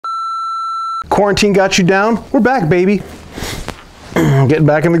Quarantine got you down? We're back, baby. Getting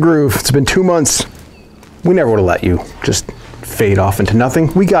back in the groove. It's been 2 months. We never would have let you just fade off into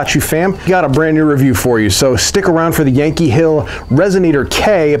nothing. We got you, fam. Got a brand new review for you, so stick around for the Yankee Hill Resonator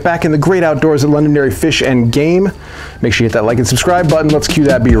K back in the great outdoors at Londonderry Fish and Game. Make sure you hit that like and subscribe button. Let's cue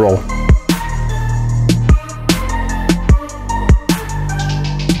that B-roll.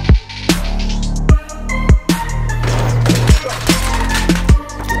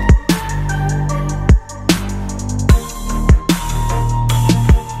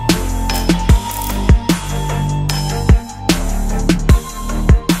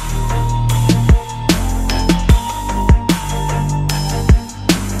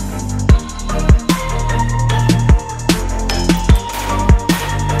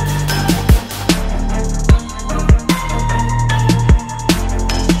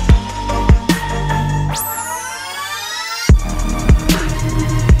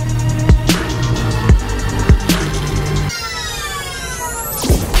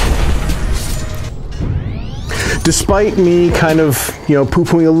 Despite me kind of,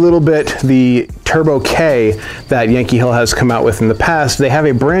 poo-pooing a little bit the Turbo K that Yankee Hill has come out with in the past, they have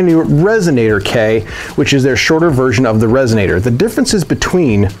a brand new Resonator K, which is their shorter version of the Resonator. The differences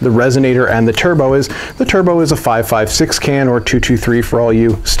between the Resonator and the Turbo is a 5.56 can or 223 for all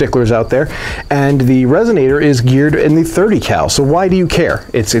you sticklers out there, and the Resonator is geared in the 30 cal. So why do you care?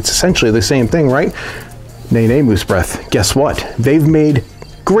 It's essentially the same thing, right? Nay, nay, Moose Breath. Guess what? They've made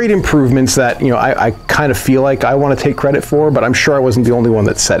great improvements that, I kind of feel like I want to take credit for, but I'm sure I wasn't the only one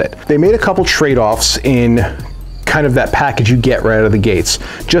that said it. They made a couple trade-offs in kind of that package you get right out of the gates.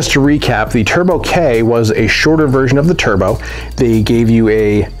 Just to recap, the Turbo K was a shorter version of the Turbo. They gave you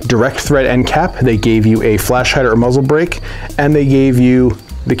a direct thread end cap, they gave you a flash hider or muzzle brake, and they gave you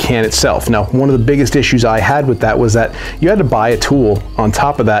the can itself. Now, one of the biggest issues I had with that was that you had to buy a tool on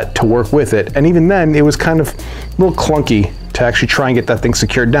top of that to work with it, and even then it was kind of a little clunky to actually try and get that thing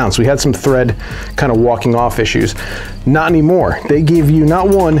secured down. So we had some thread kind of walking off issues. Not anymore. They give you not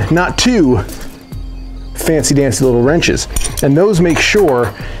one, not two fancy dancy little wrenches, and those make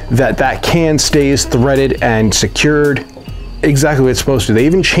sure that that can stays threaded and secured exactly what it's supposed to. They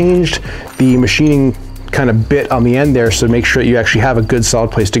even changed the machining kind of bit on the end there, so make sure that you actually have a good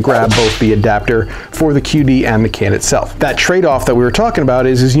solid place to grab both the adapter for the QD and the can itself. That trade-off that we were talking about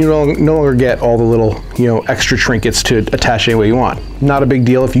is you no longer get all the little extra trinkets to attach any way you want. Not a big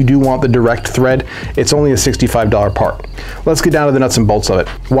deal. If you do want the direct thread, it's only a $65 part. Let's get down to the nuts and bolts of it.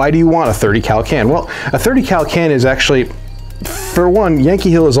 Why do you want a 30 cal can? Well, a 30 cal can is actually, for one,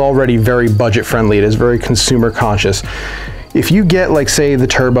 Yankee Hill is already very budget friendly. It is very consumer conscious. If you get, like, say, the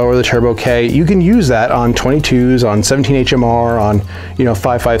Turbo or the Turbo K, you can use that on 22s, on 17 HMR, on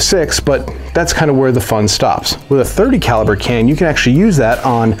 5.56, but that's kind of where the fun stops. With a 30 caliber can, you can actually use that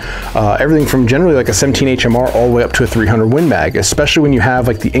on everything from generally like a 17 HMR all the way up to a 300 Win Mag, especially when you have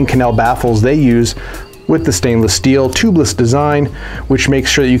like the Inconel baffles they use with the stainless steel tubeless design, which makes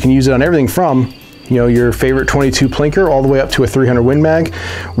sure that you can use it on everything from your favorite 22 plinker all the way up to a 300 Win Mag.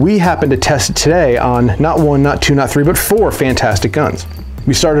 We happened to test it today on not one, not two, not three, but 4 fantastic guns.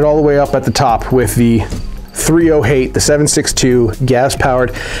 We started all the way up at the top with the 308, the 7.62 gas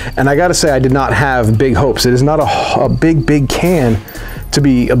powered, and I gotta say I did not have big hopes. It is not a big can to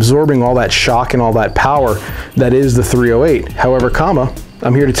be absorbing all that shock and all that power that is the 308. However,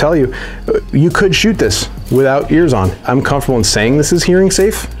 I'm here to tell you, you could shoot this without ears on. I'm comfortable in saying this is hearing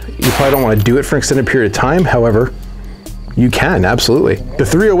safe. You probably don't want to do it for an extended period of time. However, you can, absolutely. The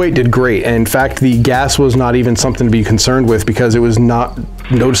 308 did great. And in fact, the gas was not even something to be concerned with because it was not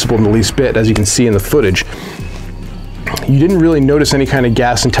noticeable in the least bit, as you can see in the footage. You didn't really notice any kind of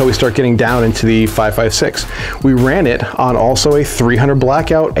gas until we start getting down into the 5.56. We ran it on also a 300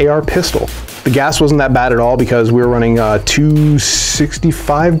 Blackout AR pistol. The gas wasn't that bad at all because we were running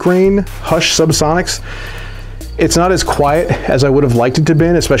 265 grain Hush subsonics. It's not as quiet as I would have liked it to have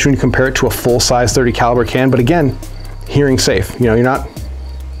been, especially when you compare it to a full-size 30 caliber can, but again, hearing safe. You're not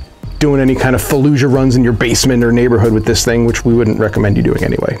doing any kind of Fallujah runs in your basement or neighborhood with this thing, which we wouldn't recommend you doing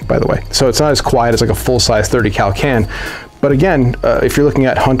anyway, by the way. So it's not as quiet as like a full-size 30 cal can. But again, if you're looking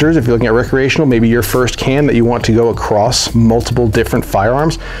at hunters, if you're looking at recreational, maybe your first can that you want to go across multiple different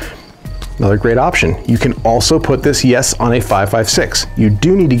firearms, another great option. You can also put this, yes, on a 5.56. You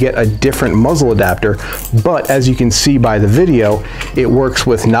do need to get a different muzzle adapter, but as you can see by the video, it works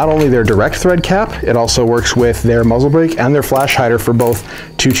with not only their direct thread cap, it also works with their muzzle brake and their flash hider for both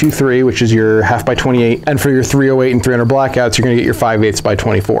 223, which is your 1/2x28, and for your 308 and 300 Blackouts, you're gonna get your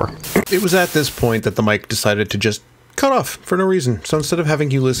 5/8x24. It was at this point that the mic decided to just cut off for no reason. So instead of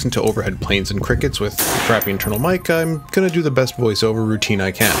having you listen to overhead planes and crickets with a crappy internal mic, I'm gonna do the best voiceover routine I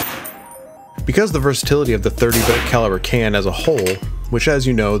can. Because the versatility of the 30 caliber can as a whole, which as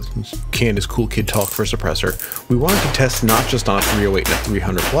you know, can is cool kid talk for suppressor, we wanted to test not just on a 308 and a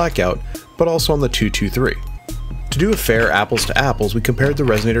 300 blackout, but also on the 223. To do a fair apples to apples, we compared the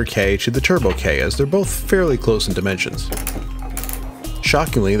Resonator K to the Turbo K, as they're both fairly close in dimensions.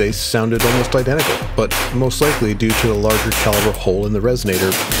 Shockingly, they sounded almost identical, but most likely due to the larger caliber hole in the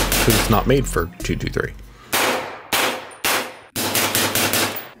resonator, because it's not made for 223.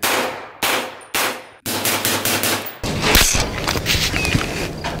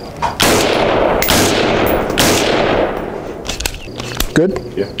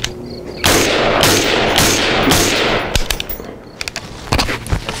 Good? Yeah.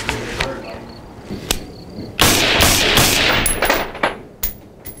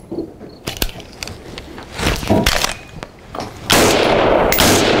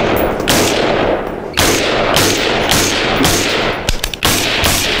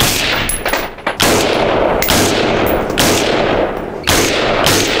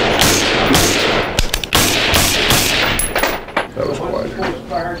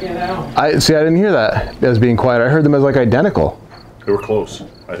 I didn't hear that as being quiet. I heard them as like identical. They were close.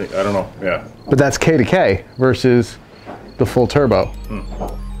 I don't know. Yeah. But that's K to K versus the full turbo.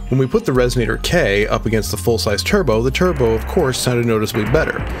 When we put the Resonator K up against the full-size turbo, the turbo of course sounded noticeably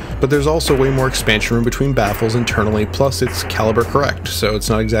better, but there's also way more expansion room between baffles internally, plus it's caliber correct, so it's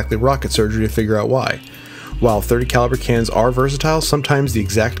not exactly rocket surgery to figure out why. While 30 caliber cans are versatile, sometimes the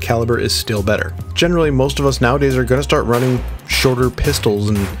exact caliber is still better. Generally, most of us nowadays are going to start running shorter pistols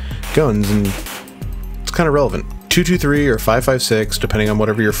and guns, and it's kind of relevant. 223 or 556, depending on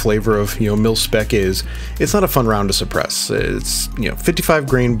whatever your flavor of mil spec is, it's not a fun round to suppress. It's 55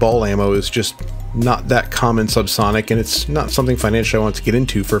 grain ball ammo is just not that common subsonic, and it's not something financially I want to get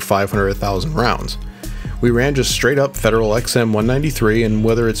into for 500 or 1,000 rounds. We ran just straight up Federal XM 193, and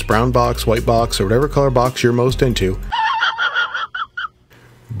whether it's brown box, white box, or whatever color box you're most into,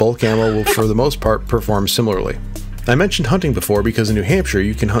 bulk ammo will for the most part perform similarly. I mentioned hunting before because in New Hampshire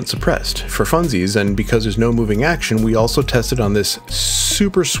you can hunt suppressed for funsies, and because there's no moving action, we also tested on this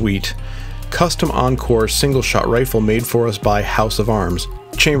super sweet custom Encore single shot rifle made for us by House of Arms,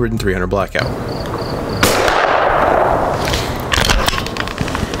 chambered in 300 blackout.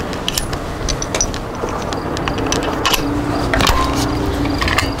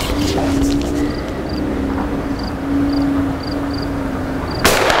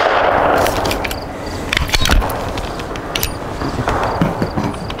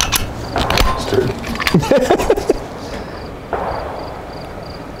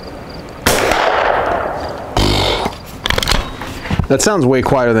 That sounds way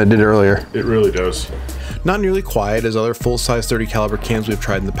quieter than it did earlier. It really does. Not nearly quiet as other full-size 30 caliber cans we've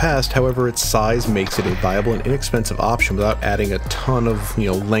tried in the past, however its size makes it a viable and inexpensive option without adding a ton of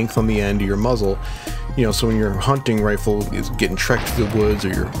length on the end of your muzzle. So when your hunting rifle is getting trekked through the woods or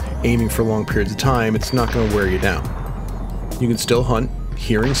you're aiming for long periods of time, it's not going to wear you down. You can still hunt,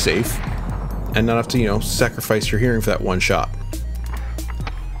 hearing safe, and not have to, sacrifice your hearing for that one shot.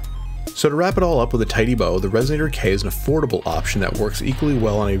 So to wrap it all up with a tidy bow, the Resonator K is an affordable option that works equally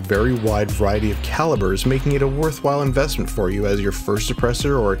well on a very wide variety of calibers, making it a worthwhile investment for you as your first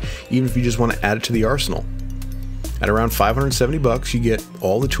suppressor, or even if you just want to add it to the arsenal. At around $570 you get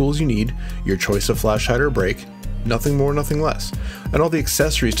all the tools you need, your choice of flash hider or brake, nothing more, nothing less, and all the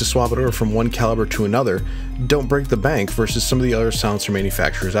accessories to swap it over from one caliber to another don't break the bank versus some of the other silencer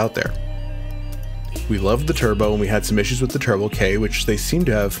manufacturers out there. We loved the turbo, and we had some issues with the Turbo K, which they seem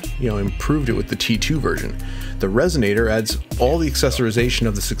to have, improved it with the T2 version. The Resonator adds all the accessorization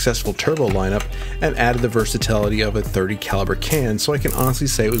of the successful turbo lineup and added the versatility of a 30 caliber can, so I can honestly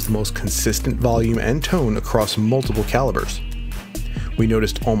say it was the most consistent volume and tone across multiple calibers. We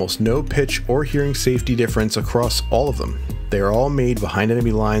noticed almost no pitch or hearing safety difference across all of them. They are all made behind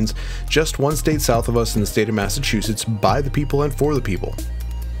enemy lines, just one state south of us in the state of Massachusetts, by the people and for the people.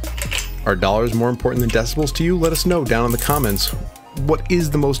 Are dollars more important than decibels to you? Let us know down in the comments. What is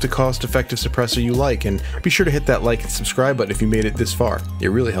the most cost-effective suppressor you like? And be sure to hit that like and subscribe button if you made it this far. It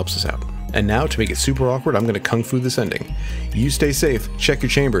really helps us out. And now, to make it super awkward, I'm going to kung fu this ending. You stay safe, check your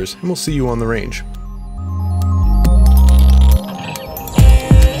chambers, and we'll see you on the range.